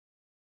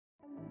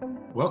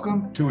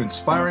Welcome to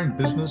Inspiring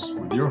Business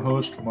with your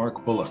host,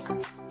 Mark Bullock,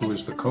 who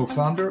is the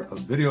co-founder of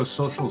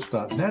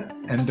videosocials.net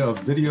and of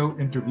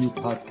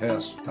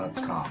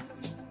videointerviewpodcast.com.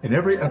 In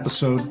every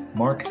episode,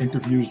 Mark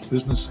interviews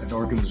business and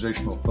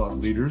organizational thought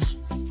leaders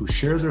who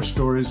share their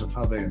stories of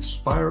how they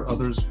inspire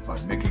others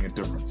by making a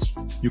difference.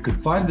 You can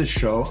find this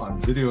show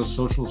on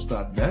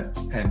videosocials.net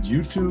and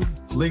YouTube,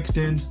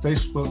 LinkedIn,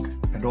 Facebook,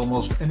 and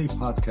almost any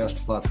podcast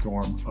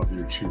platform of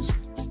your choosing.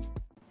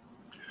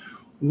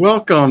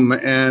 Welcome,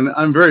 and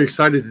I'm very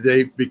excited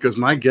today because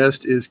my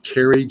guest is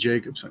Cary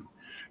Jacobson.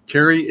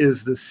 Cary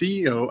is the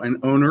CEO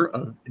and owner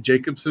of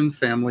Jacobson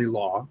Family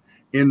Law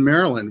in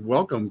Maryland.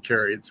 Welcome,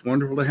 Cary. It's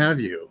wonderful to have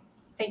you.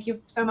 Thank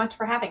you so much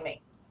for having me.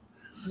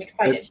 I'm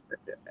excited. It's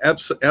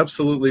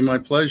absolutely my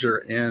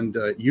pleasure. And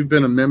you've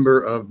been a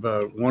member of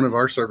one of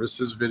our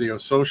services, Video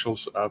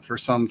Socials, for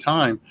some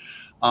time.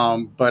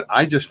 But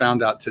I just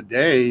found out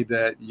today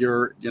that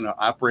you're,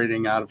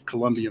 operating out of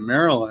Columbia,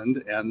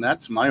 Maryland, and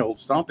that's my old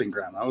stomping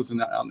ground. I was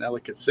out in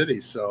Ellicott City,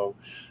 so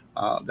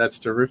that's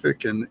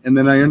terrific. And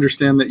then I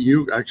understand that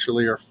you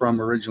actually are from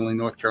originally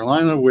North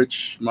Carolina,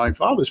 which my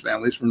father's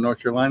family is from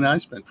North Carolina. I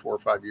spent 4 or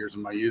 5 years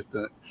of my youth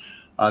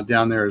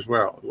down there as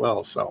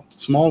well. So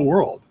small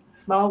world.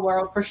 Small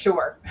world for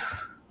sure.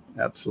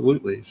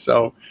 Absolutely.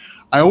 So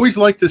I always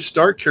like to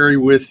start, Cary,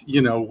 with,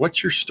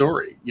 what's your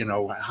story?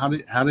 How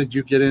did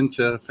you get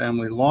into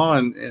family law,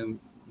 and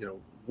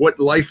what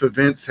life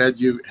events had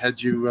you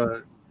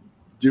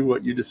do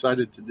what you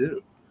decided to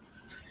do?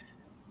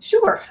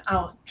 Sure.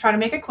 I'll try to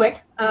make it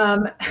quick.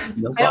 No I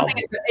don't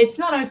think it's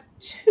not a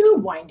too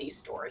windy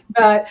story,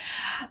 but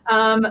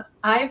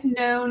I've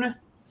known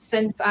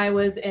since I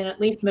was in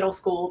at least middle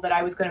school that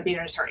I was going to be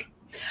an attorney.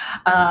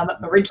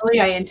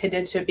 Originally, I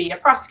intended to be a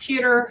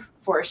prosecutor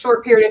for a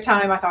short period of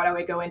time. I thought I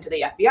would go into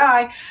the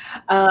FBI,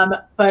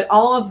 but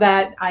all of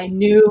that, I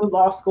knew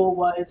law school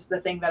was the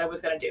thing that I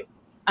was going to do.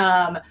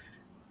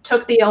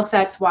 Took the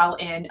LSATs while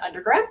in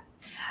undergrad,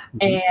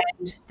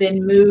 and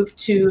then moved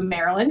to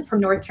Maryland from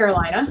North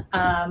Carolina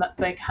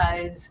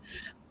because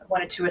I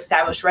wanted to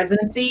establish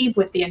residency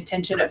with the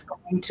intention of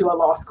going to a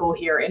law school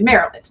here in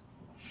Maryland.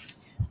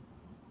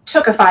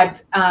 Took a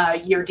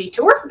 5-year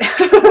detour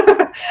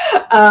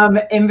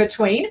in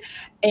between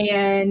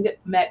and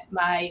met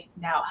my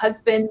now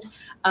husband.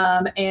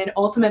 And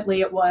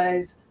ultimately it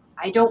was,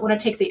 I don't want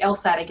to take the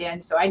LSAT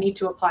again, so I need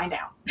to apply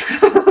now.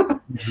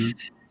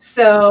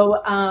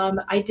 So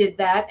I did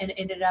that and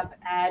ended up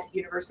at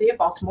University of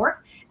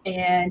Baltimore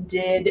and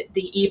did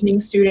the evening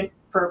student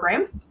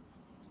program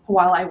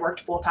while I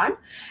worked full time.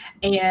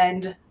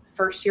 And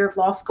first year of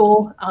law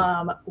school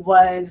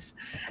was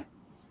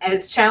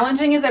as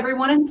challenging as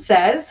everyone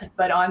says,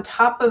 but on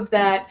top of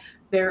that,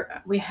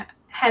 we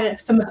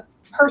had some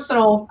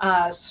personal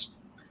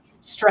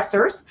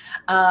stressors.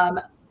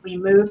 We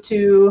moved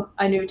to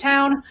a new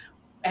town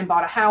and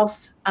bought a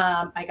house.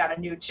 I got a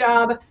new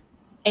job,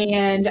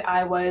 and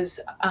I was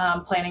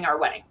planning our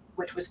wedding,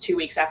 which was 2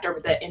 weeks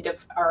after the end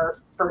of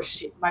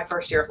my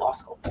first year of law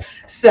school.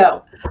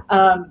 So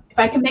if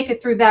I can make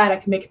it through that, I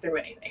can make it through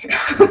anything.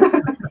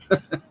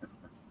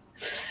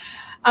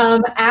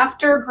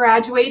 After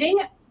graduating,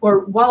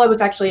 or while I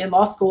was actually in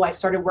law school, I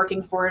started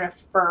working for a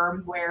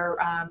firm where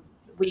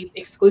we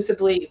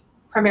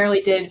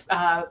primarily did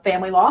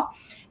family law,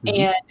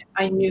 and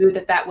I knew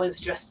that was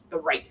just the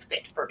right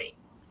fit for me.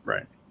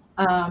 Right.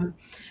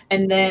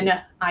 And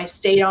then I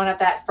stayed on at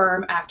that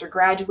firm after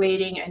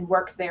graduating and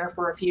worked there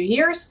for a few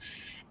years,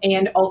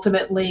 and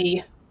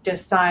ultimately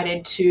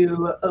decided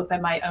to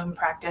open my own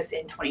practice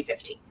in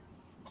 2015.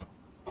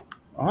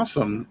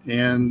 Awesome.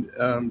 And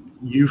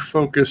you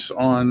focus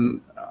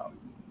on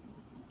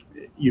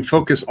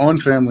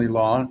family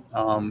law,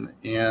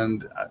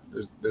 and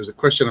there's a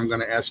question I'm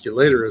going to ask you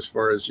later as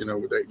far as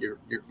that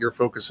you're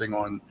focusing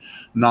on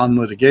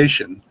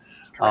non-litigation,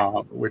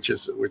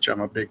 which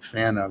I'm a big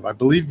fan of. I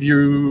believe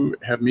you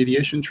have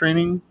mediation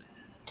training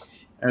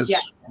as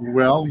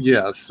well.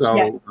 Yeah.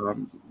 So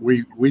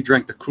we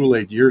drank the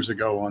Kool-Aid years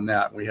ago on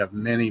that. We have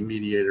many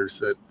mediators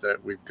that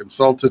we've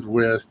consulted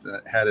with,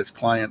 had as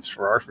clients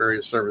for our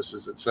various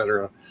services, et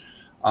cetera,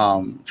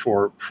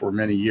 for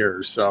many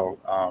years. So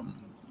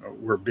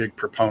we're big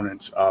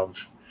proponents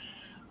of,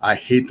 I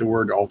hate the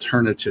word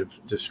alternative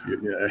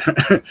dispute,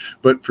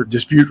 but for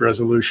dispute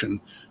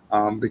resolution,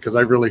 because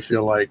I really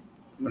feel like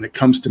when it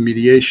comes to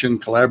mediation,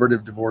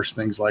 collaborative divorce,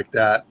 things like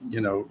that,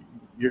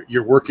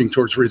 you're working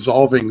towards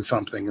resolving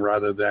something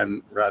rather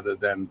than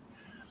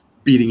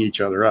beating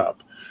each other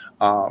up.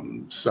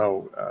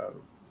 So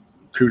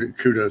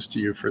kudos to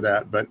you for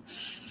that.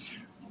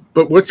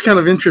 But what's kind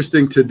of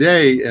interesting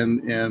today,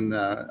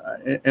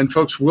 and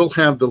folks, will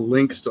have the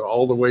links to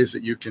all the ways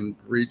that you can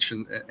reach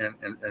and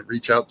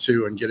reach out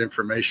to and get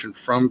information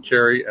from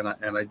Cary.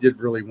 And I did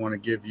really want to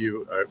give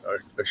you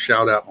a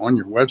shout out on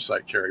your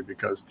website, Cary,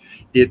 because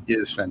it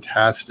is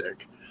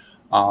fantastic.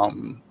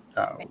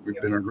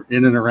 We've been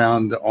in and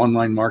around the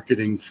online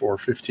marketing for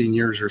 15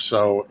 years or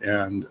so,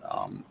 and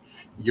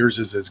yours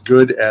is as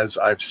good as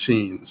I've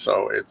seen.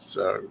 So it's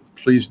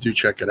please do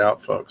check it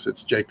out, folks.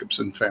 It's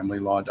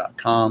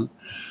jacobsonfamilylaw.com.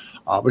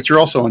 But you're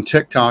also on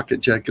TikTok at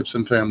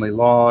Jacobson Family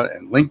Law,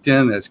 and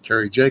LinkedIn as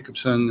Cary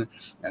Jacobson,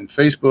 and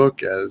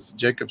Facebook as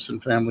Jacobson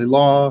Family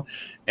Law,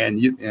 and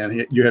you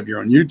have your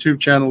own YouTube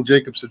channel,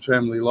 Jacobson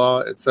Family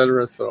Law,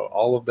 etc. So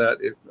all of that,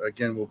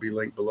 again, will be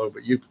linked below.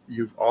 But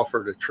you've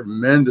offered a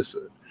tremendous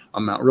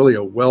amount, really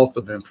a wealth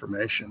of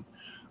information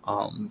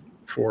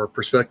for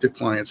prospective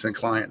clients and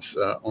clients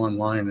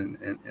online,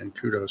 and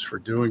kudos for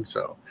doing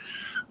so.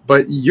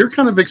 But you're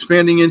kind of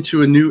expanding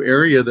into a new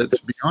area that's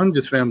beyond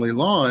just family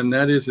law, and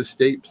that is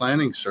estate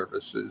planning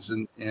services.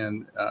 And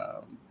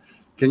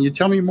can you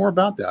tell me more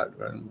about that?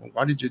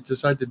 Why did you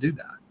decide to do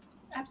that?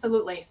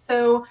 Absolutely.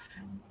 So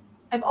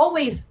I've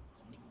always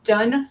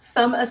done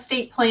some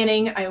estate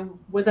planning. I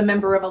was a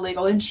member of a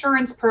legal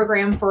insurance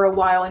program for a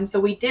while, and so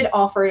we did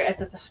offer it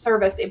as a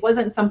service. It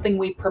wasn't something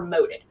we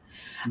promoted.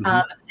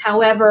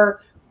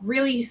 However,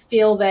 really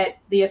feel that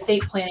the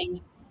estate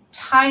planning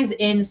ties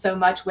in so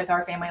much with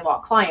our family law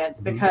clients,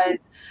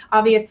 because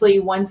obviously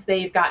once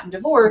they've gotten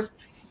divorced,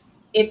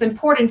 it's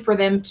important for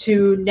them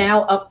to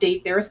now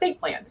update their estate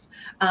plans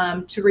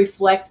to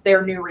reflect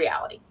their new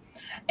reality.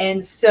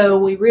 And so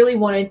we really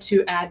wanted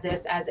to add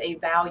this as a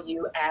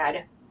value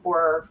add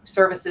for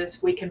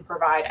services we can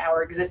provide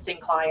our existing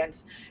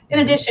clients, in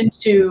addition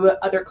to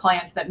other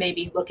clients that may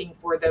be looking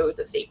for those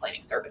estate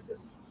planning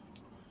services.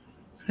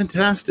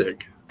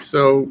 Fantastic.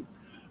 So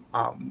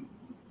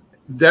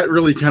that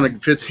really kind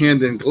of fits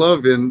hand in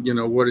glove in,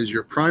 what is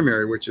your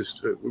primary, which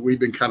is we've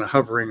been kind of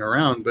hovering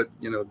around, but,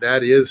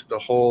 that is the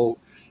whole,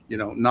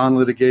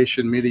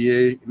 non-litigation,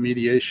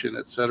 mediation,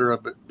 et cetera.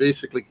 But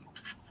basically,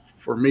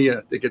 for me,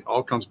 I think it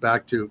all comes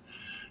back to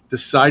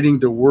deciding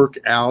to work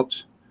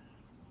out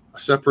a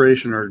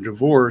separation or a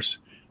divorce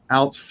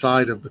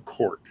outside of the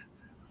court.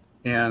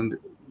 And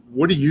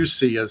what do you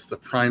see as the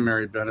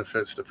primary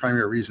benefits, the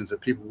primary reasons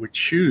that people would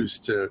choose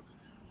to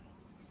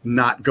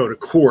not go to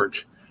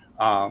court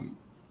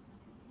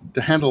to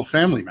handle a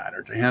family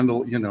matter, to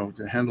handle,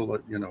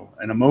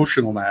 an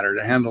emotional matter,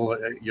 to handle,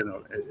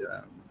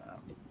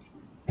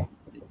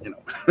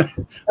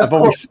 I've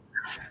always,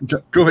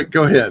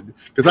 go ahead,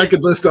 because I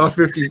could list off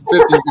 50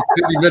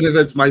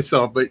 benefits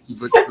myself, but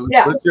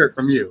Yeah. Let's hear it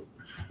from you.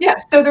 Yeah,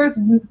 so there's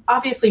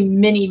obviously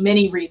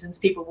many reasons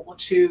people will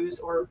choose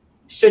or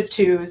should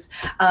choose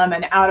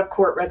an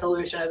out-of-court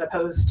resolution as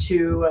opposed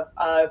to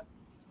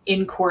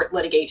in-court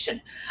litigation.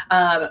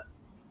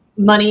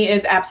 Money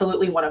is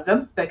absolutely one of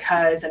them,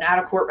 because an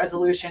out-of-court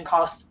resolution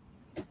costs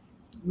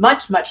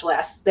much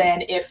less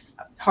than if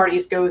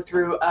parties go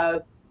through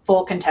a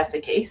full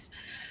contested case.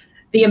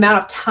 The amount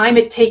of time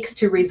it takes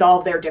to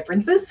resolve their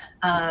differences,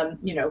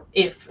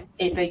 if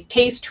a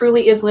case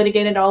truly is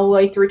litigated all the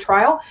way through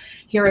trial,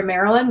 here in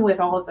Maryland with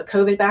all of the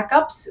COVID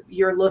backups,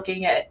 you're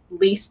looking at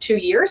least 2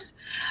 years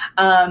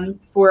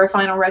for a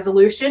final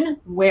resolution.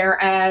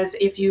 Whereas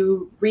if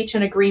you reach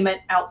an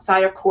agreement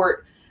outside of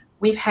court,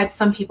 we've had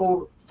some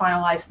people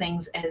finalize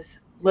things as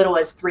little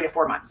as 3 to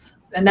 4 months.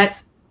 And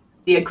that's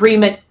the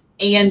agreement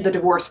and the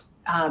divorce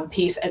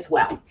piece as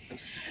well.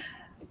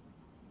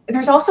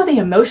 There's also the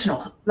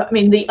emotional,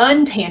 the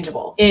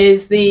untangible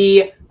is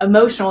the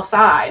emotional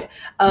side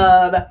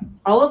of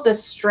all of the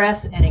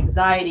stress and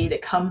anxiety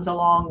that comes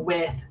along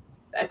with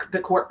the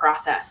court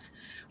process.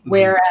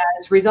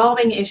 Whereas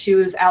resolving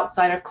issues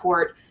outside of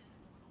court,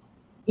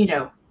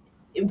 it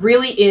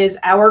really is,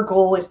 our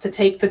goal is to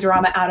take the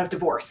drama out of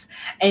divorce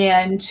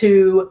and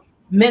to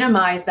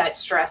minimize that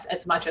stress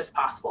as much as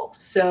possible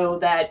so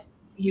that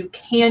you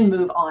can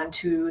move on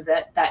to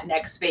that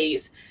next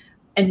phase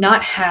and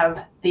not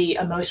have the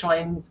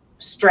emotional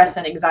stress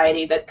and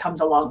anxiety that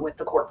comes along with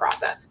the court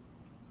process.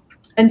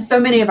 And so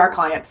many of our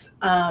clients,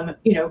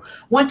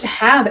 want to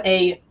have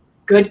a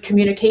good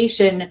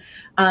communication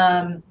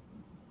and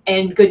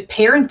good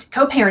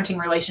co-parenting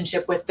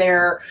relationship with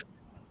their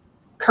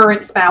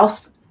current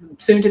spouse,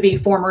 soon to be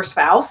former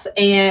spouse.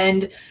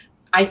 And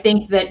I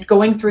think that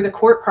going through the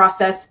court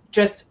process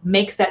just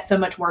makes that so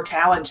much more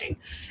challenging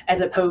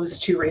as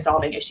opposed to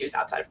resolving issues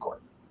outside of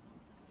court.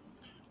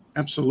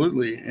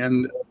 Absolutely.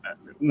 And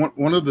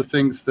one of the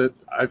things that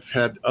I've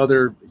had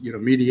other,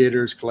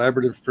 mediators,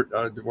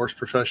 collaborative divorce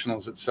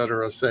professionals, et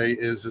cetera, say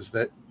is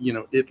that,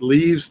 it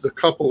leaves the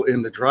couple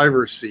in the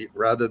driver's seat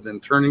rather than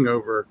turning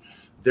over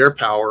their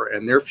power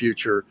and their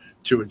future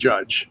to a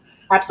judge.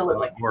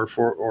 Absolutely. Or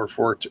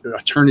for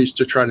attorneys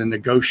to try to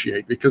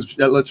negotiate, because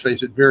let's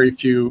face it, very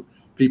few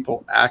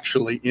people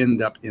actually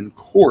end up in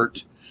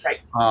court.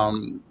 Right.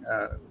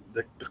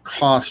 The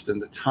cost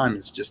and the time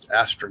is just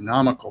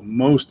astronomical.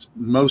 Most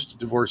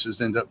divorces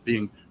end up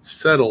being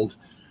settled,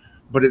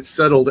 but it's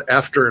settled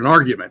after an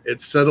argument.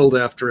 It's settled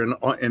after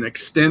an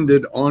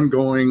extended,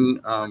 ongoing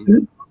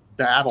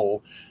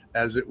battle,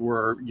 as it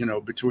were,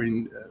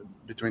 between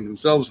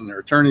themselves and their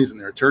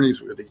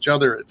attorneys with each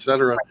other, et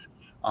cetera.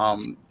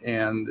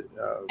 And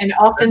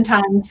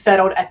oftentimes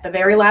settled at the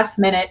very last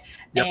minute.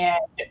 Yep. And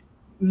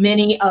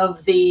many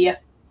of the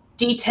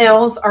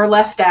details are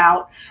left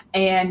out,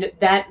 and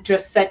that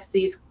just sets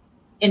these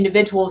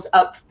individuals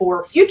up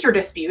for future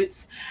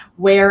disputes.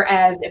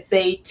 Whereas if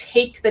they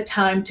take the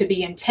time to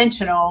be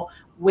intentional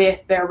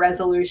with their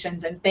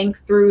resolutions and think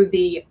through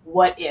the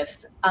what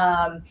ifs,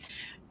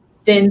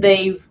 then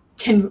they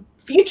can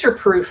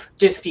future-proof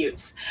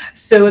disputes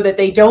so that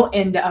they don't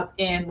end up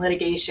in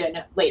litigation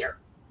later.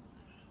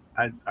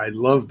 I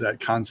love that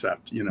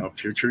concept,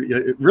 future,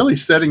 really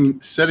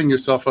setting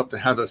yourself up to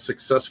have a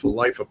successful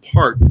life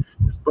apart.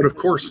 But of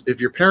course,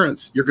 if you're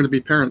parents, you're going to be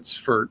parents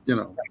for,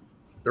 the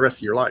rest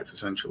of your life,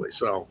 essentially.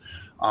 So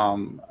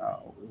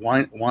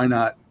why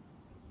not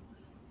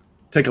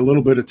take a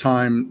little bit of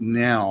time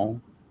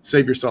now,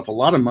 save yourself a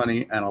lot of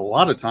money and a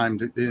lot of time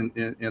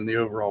in the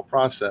overall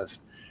process,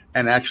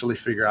 and actually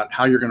figure out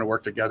how you're going to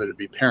work together to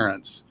be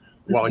parents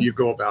while you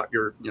go about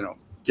your,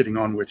 getting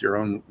on with your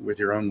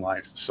own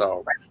life.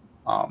 So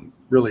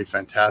really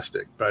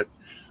fantastic. But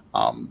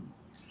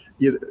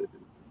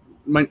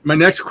my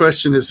next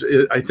question is,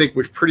 I think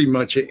we've pretty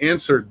much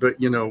answered, but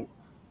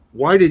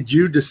why did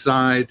you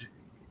decide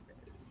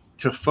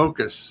to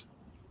focus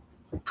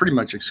pretty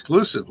much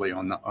exclusively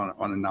on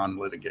a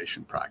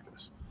non-litigation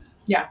practice?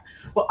 Yeah,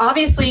 well,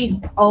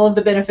 obviously, all of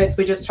the benefits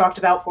we just talked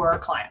about for our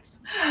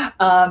clients.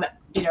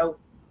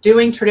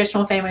 Doing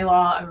traditional family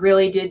law, I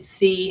really did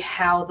see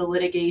how the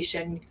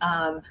litigation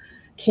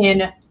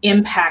can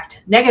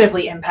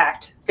negatively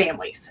impact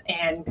families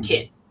and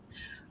kids.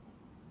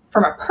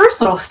 From a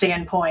personal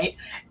standpoint,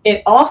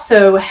 it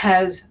also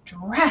has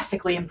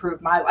drastically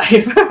improved my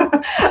life.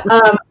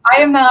 I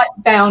am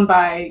not bound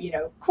by,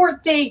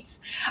 court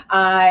dates.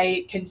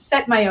 I can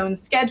set my own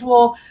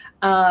schedule.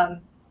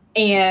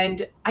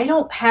 And I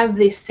don't have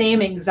the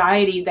same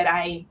anxiety that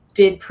I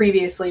did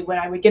previously when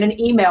I would get an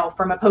email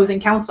from opposing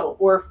counsel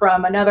or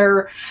from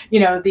another,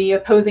 the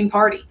opposing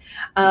party.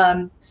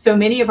 So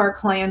many of our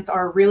clients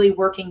are really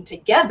working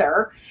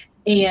together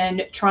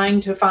and trying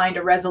to find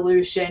a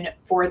resolution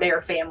for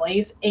their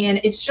families.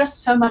 And it's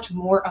just so much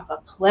more of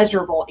a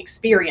pleasurable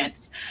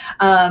experience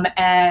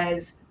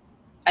as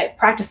a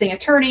practicing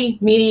attorney,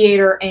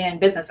 mediator,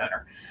 and business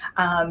owner.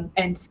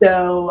 And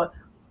so,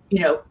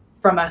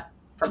 from a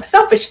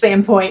selfish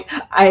standpoint,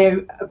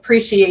 I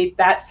appreciate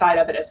that side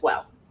of it as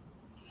well.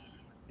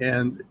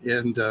 And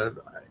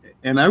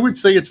I would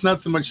say it's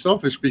not so much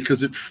selfish,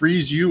 because it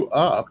frees you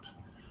up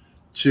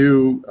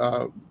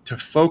to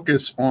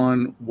focus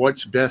on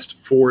what's best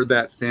for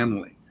that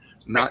family,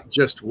 not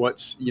just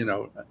what's,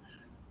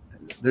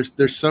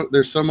 there's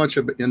so much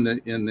of in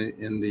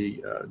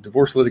the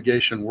divorce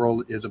litigation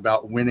world is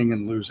about winning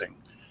and losing,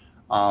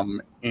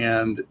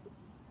 and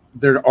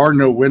there are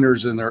no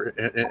winners in there,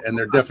 and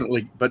there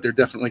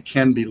definitely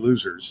can be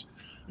losers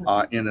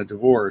in a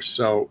divorce.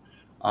 So,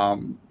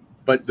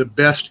 but the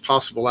best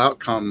possible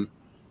outcome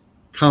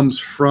comes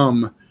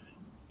from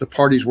the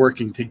parties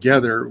working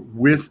together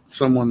with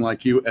someone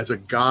like you as a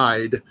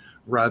guide,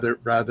 rather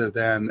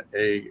than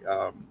a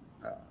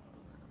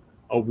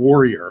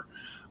warrior,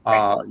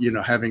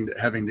 having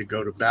to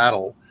go to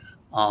battle,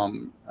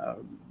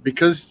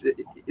 because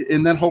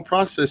in that whole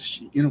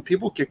process,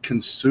 people get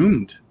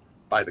consumed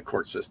by the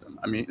court system.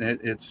 I mean,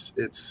 it's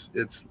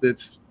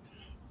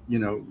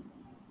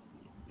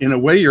in a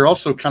way, you're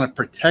also kind of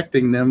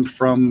protecting them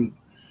from,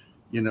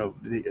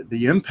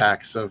 the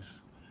impacts of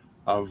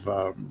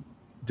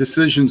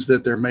decisions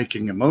that they're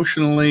making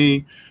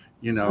emotionally,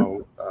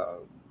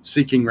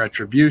 seeking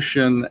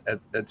retribution,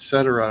 et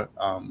cetera.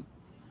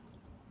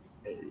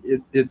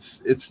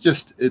 It's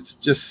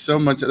just so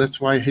much. That's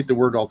why I hate the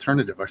word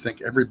alternative. I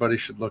think everybody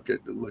should look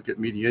at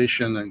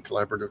mediation and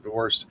collaborative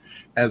divorce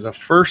as a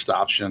first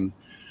option,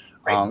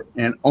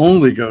 and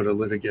only go to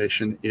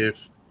litigation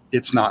if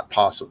it's not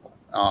possible.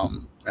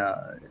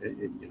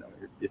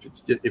 If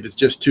it's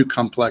just too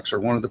complex, or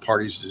one of the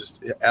parties is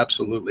just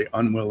absolutely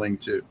unwilling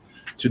to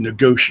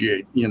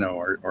negotiate,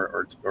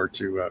 or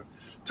to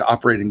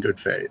operate in good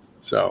faith.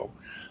 So,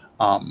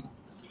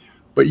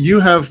 but you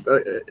have,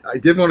 I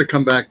did want to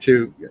come back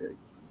to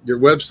your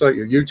website,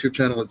 your YouTube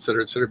channel, et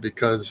cetera,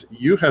 because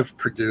you have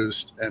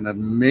produced an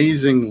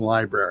amazing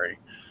library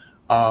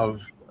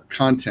of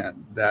content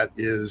that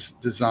is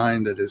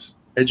designed, that is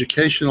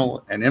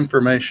educational and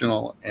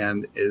informational,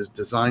 and is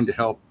designed to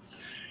help.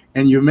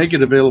 And you make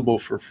it available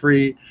for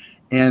free,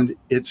 and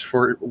it's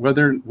for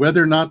whether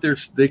or not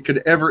they could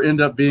ever end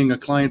up being a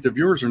client of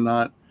yours or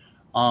not.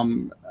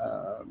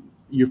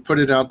 You've put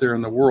it out there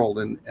in the world,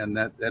 and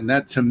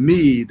that to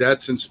me,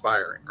 that's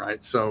inspiring,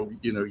 right? So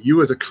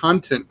you as a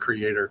content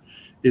creator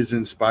is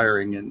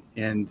inspiring,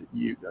 and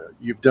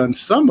you've done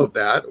some of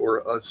that,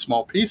 or a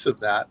small piece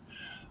of that,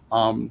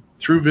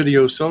 through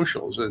video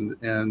socials.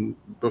 And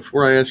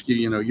before I ask you,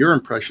 your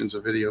impressions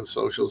of video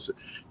socials,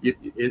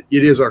 it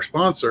is our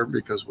sponsor,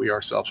 because we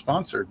are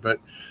self-sponsored,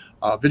 but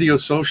Video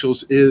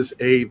Socials is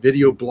a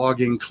video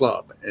blogging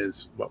club,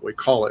 is what we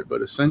call it.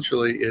 But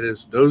essentially, it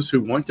is those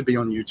who want to be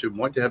on YouTube,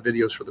 want to have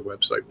videos for the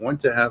website, want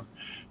to have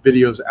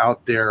videos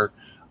out there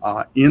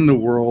in the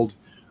world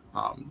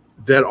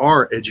that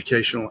are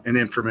educational and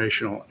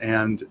informational,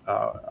 and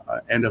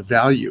of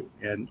value,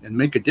 and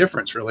make a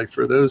difference, really,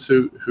 for those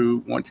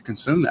who want to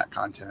consume that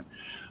content.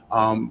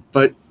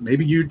 But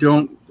maybe you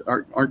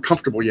aren't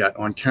comfortable yet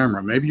on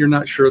camera. Maybe you're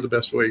not sure the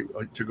best way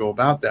to go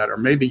about that, or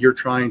maybe you're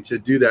trying to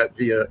do that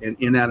via an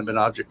inanimate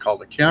object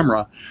called a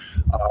camera,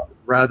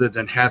 rather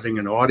than having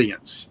an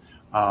audience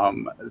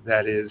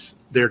that is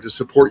there to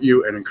support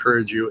you and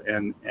encourage you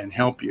and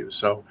help you.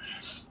 So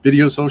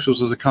video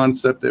socials is a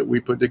concept that we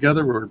put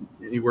together where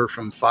anywhere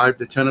from 5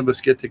 to 10 of us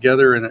get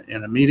together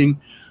in a meeting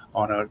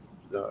on a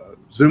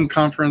Zoom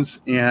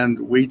conference, and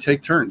we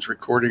take turns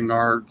recording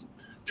our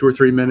 2 or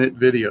 3 minute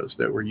videos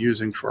that we're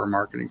using for our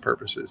marketing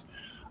purposes.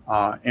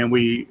 And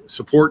we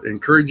support and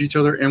encourage each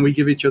other, and we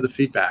give each other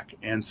feedback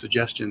and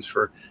suggestions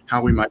for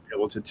how we might be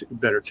able to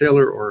better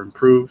tailor or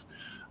improve.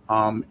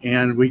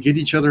 And we get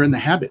each other in the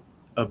habit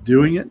of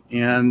doing it.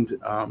 And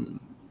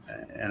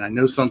I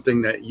know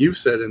something that you've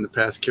said in the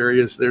past, Carey,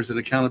 is there's an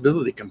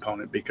accountability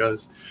component,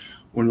 because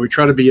when we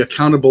try to be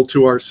accountable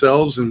to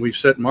ourselves and we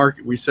set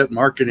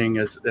marketing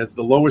as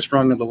the lowest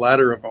rung of the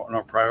ladder on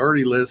our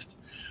priority list,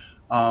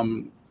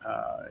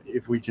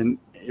 if we can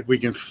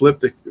flip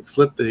that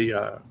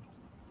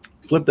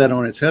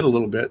on its head a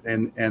little bit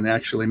and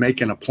actually make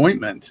an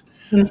appointment,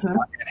 and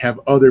have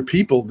other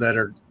people that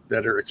are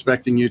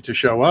expecting you to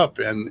show up,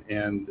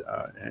 and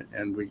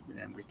we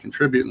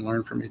contribute and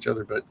learn from each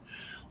other. But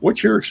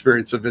what's your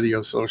experience of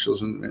video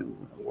socials, and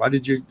why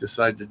did you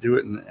decide to do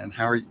it, and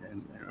how are you,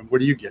 and what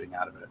are you getting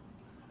out of it?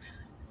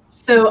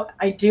 So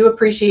I do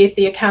appreciate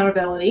the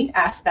accountability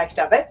aspect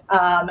of it.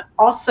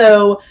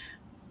 Also,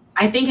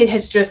 I think it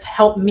has just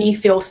helped me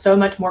feel so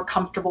much more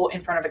comfortable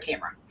in front of a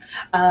camera.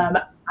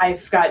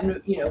 I've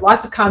gotten,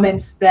 lots of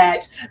comments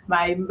that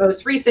my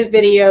most recent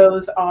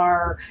videos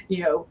are,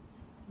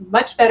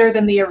 much better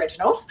than the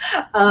originals.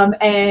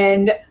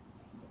 And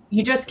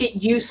you just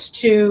get used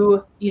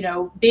to,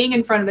 being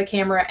in front of the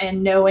camera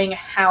and knowing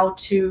how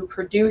to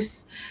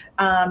produce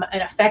an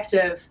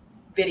effective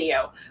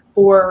video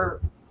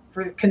for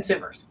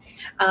consumers.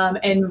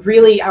 And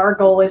really our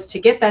goal is to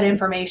get that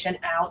information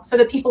out so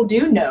that people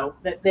do know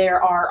that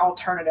there are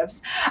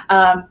alternatives,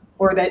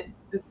 or that,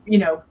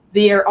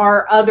 there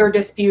are other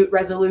dispute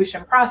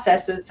resolution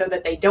processes so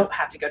that they don't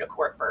have to go to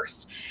court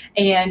first.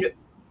 And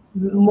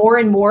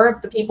more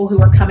of the people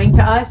who are coming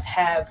to us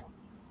have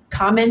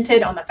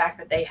commented on the fact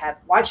that they have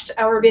watched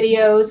our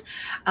videos.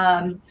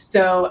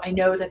 So I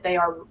know that they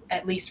are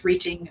at least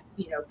reaching,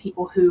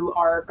 people who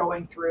are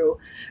going through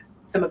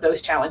some of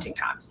those challenging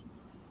times.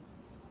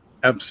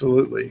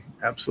 Absolutely.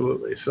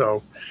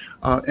 So,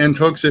 and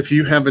folks, if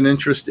you have an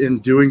interest in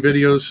doing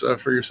videos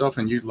for yourself,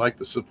 and you'd like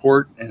the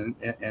support and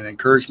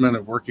encouragement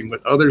of working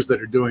with others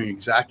that are doing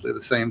exactly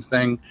the same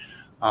thing,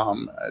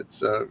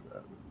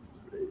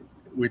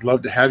 we'd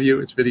love to have you.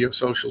 It's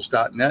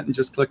videosocials.net, and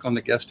just click on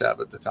the guest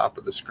tab at the top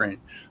of the screen.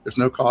 There's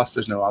no cost,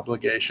 there's no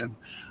obligation.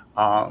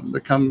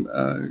 But come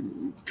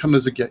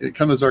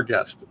as our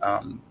guest.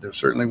 There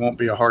certainly won't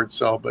be a hard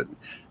sell, but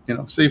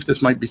see if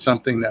this might be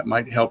something that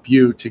might help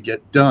you to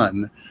get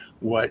done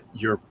what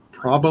you're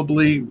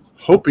probably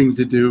hoping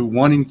to do,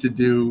 wanting to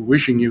do,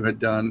 wishing you had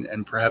done,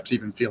 and perhaps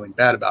even feeling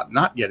bad about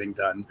not getting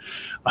done.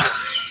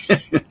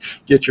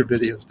 Get your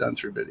videos done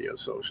through video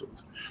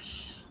socials.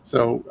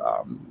 So,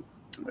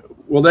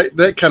 well,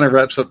 that kind of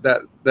wraps up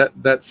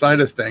that side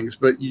of things.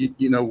 But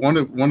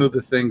one of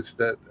the things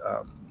that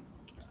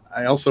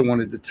I also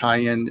wanted to tie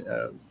in,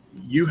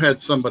 you had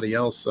somebody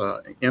else,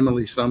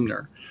 Emily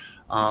Sumner,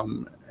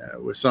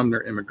 with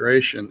Sumner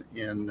Immigration,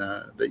 and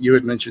that you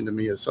had mentioned to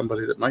me as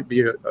somebody that might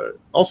be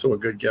also a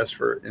good guest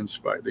for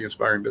the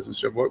Inspiring Business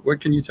Show. What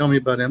can you tell me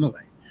about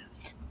Emily?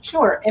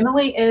 Sure.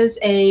 Emily is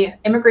a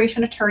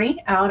immigration attorney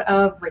out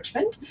of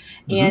Richmond,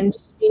 and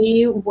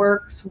she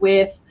works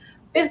with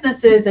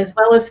businesses as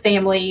well as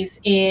families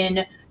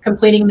in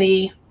completing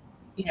the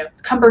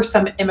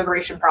cumbersome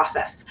immigration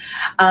process.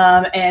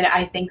 And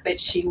I think that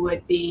she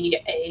would be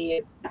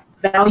a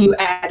value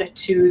add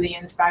to the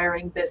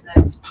Inspiring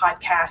Business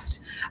podcast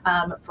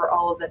for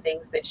all of the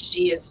things that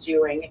she is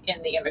doing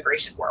in the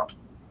immigration world.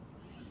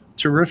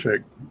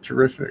 Terrific.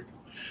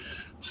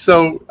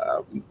 So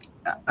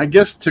I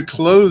guess to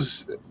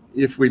close,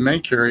 if we may,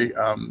 Carey,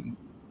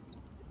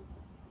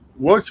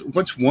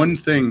 what's one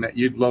thing that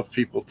you'd love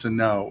people to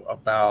know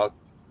about,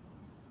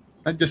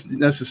 not just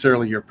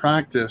necessarily your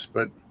practice,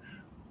 but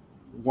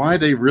why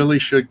they really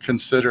should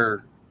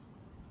consider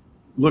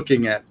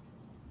looking at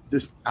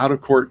this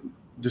out-of-court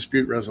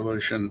dispute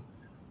resolution?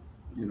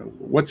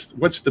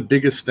 What's the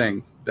biggest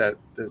thing that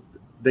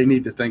they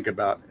need to think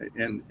about?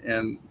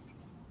 And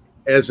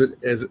as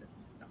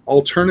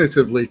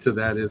alternatively to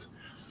that is,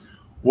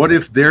 what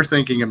if they're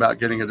thinking about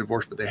getting a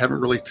divorce, but they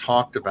haven't really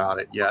talked about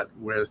it yet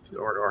with,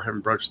 or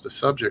haven't broached the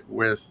subject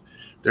with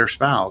their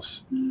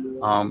spouse?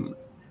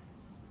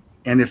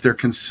 And if they're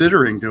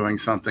considering doing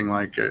something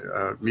like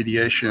a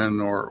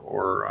mediation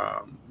or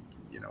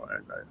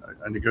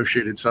a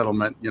negotiated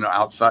settlement,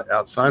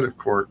 outside of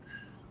court,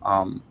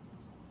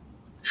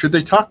 should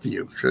they talk to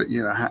you? Should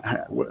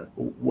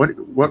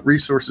what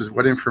resources,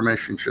 what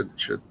information should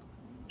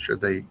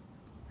they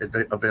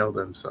avail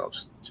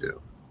themselves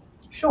to?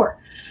 Sure.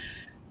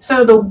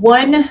 So the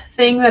one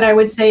thing that I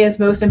would say is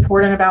most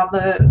important about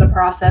the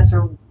process,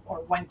 or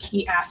one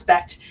key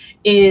aspect,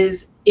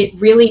 is it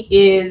really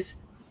is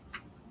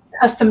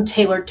custom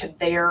tailored to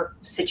their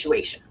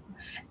situation,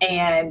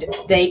 and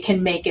they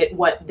can make it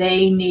what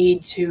they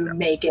need to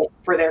make it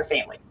for their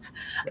families.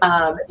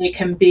 It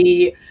can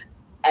be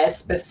as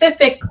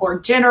specific or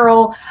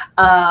general.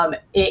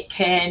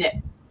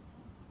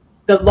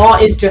 The law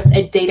is just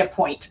a data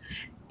point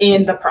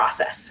in the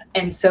process.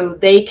 And so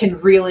they can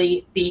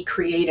really be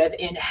creative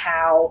in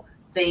how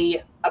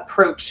they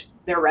approach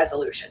their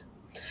resolution.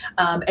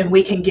 And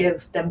we can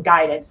give them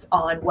guidance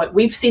on what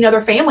we've seen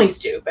other families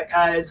do,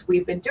 because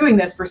we've been doing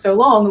this for so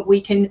long.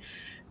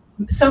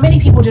 So many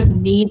people just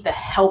need the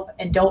help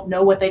and don't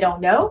know what they don't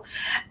know.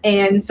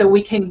 And so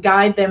we can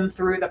guide them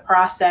through the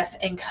process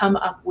and come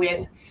up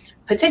with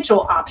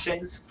potential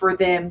options for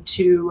them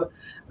to,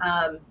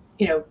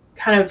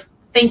 kind of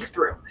think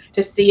through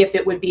to see if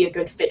it would be a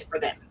good fit for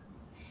them.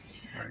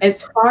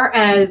 As far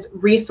as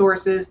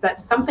resources,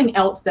 that's something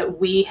else that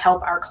we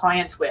help our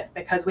clients with,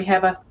 because we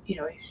have a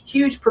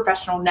huge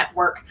professional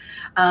network,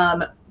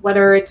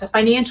 whether it's a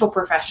financial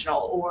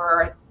professional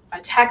or a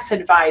tax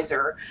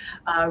advisor,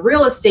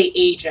 real estate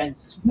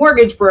agents,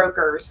 mortgage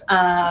brokers,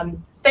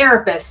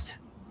 therapists,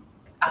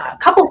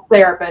 couples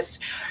therapists.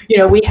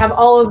 We have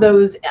all of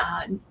those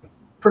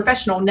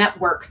professional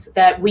networks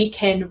that we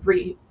can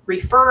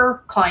refer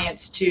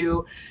clients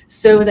to,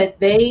 so that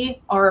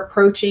they are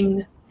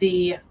approaching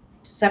the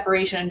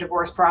separation and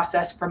divorce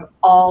process from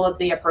all of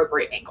the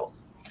appropriate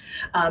angles.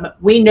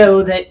 We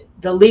know that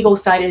the legal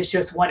side is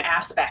just one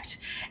aspect,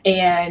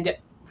 and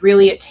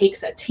really it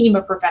takes a team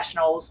of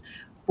professionals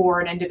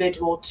for an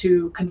individual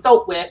to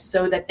consult with,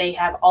 so that they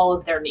have all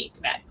of their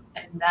needs met.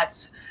 And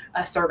that's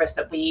a service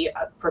that we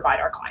provide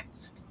our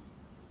clients.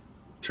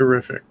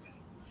 Terrific.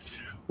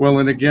 Well,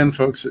 and again,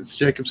 folks, it's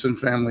Jacobson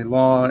Family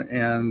Law,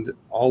 and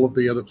all of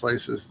the other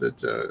places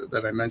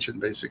that I mentioned,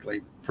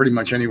 basically pretty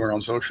much anywhere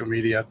on social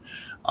media,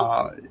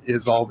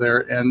 is all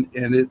there. And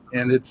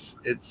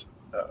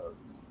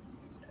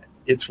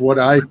it's what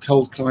I've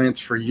told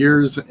clients for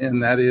years,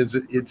 and that is,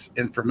 it's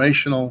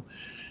informational,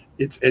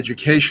 it's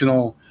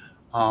educational,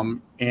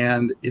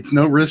 and it's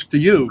no risk to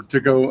you to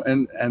go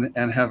and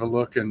have a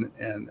look and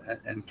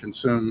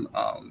consume.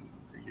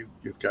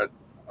 You've got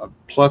a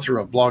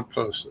plethora of blog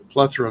posts, a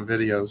plethora of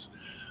videos.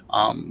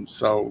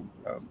 So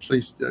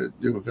please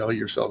do avail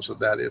yourselves of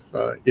that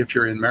if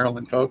you're in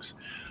Maryland, folks.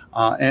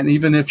 And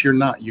even if you're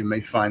not, you may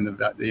find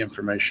the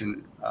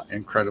information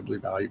incredibly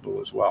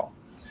valuable as well.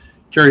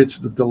 Carey,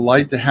 it's a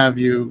delight to have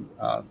you.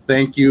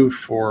 Thank you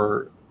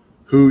for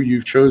who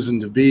you've chosen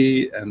to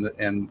be, and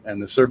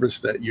the service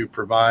that you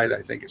provide.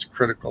 I think it's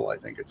critical. I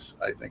think it's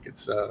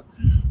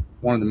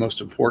one of the most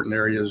important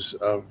areas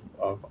of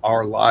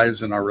our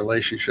lives and our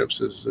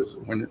relationships is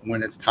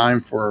when it's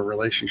time for a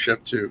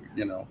relationship to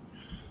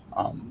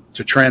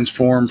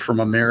transform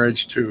from a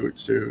marriage to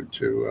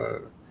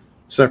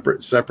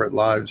separate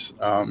lives.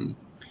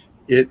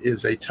 It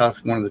is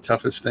one of the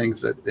toughest things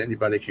that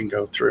anybody can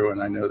go through,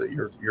 and I know that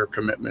your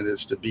commitment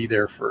is to be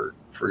there for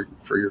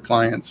your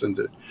clients, and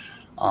to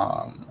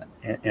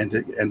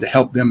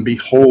help them be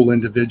whole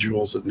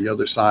individuals at the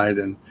other side,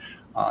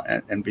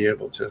 and be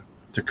able to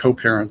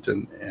co-parent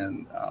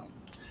and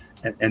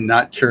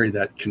not carry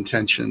that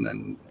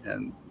contention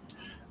and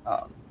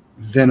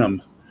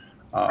venom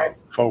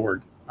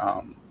forward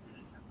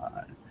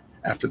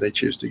after they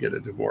choose to get a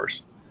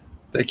divorce.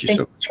 Thank you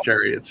so much,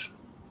 Carey.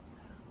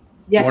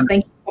 Yes, wonderful.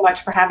 Thank you so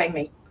much for having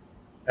me.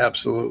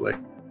 Absolutely.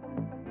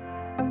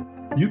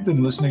 You've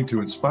been listening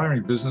to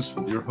Inspiring Business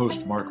with your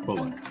host, Mark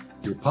Bullock.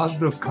 Your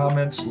positive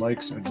comments,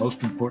 likes, and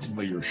most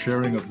importantly, your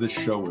sharing of this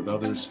show with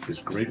others is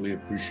greatly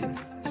appreciated.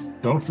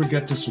 Don't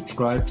forget to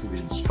subscribe to the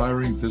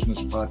Inspiring Business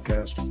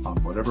Podcast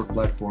on whatever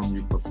platform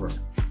you prefer.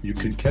 You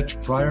can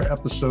catch prior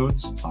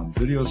episodes on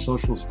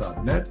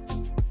videosocials.net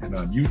and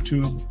on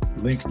YouTube,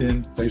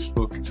 LinkedIn,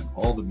 Facebook, and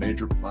all the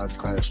major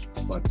podcast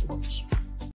platforms.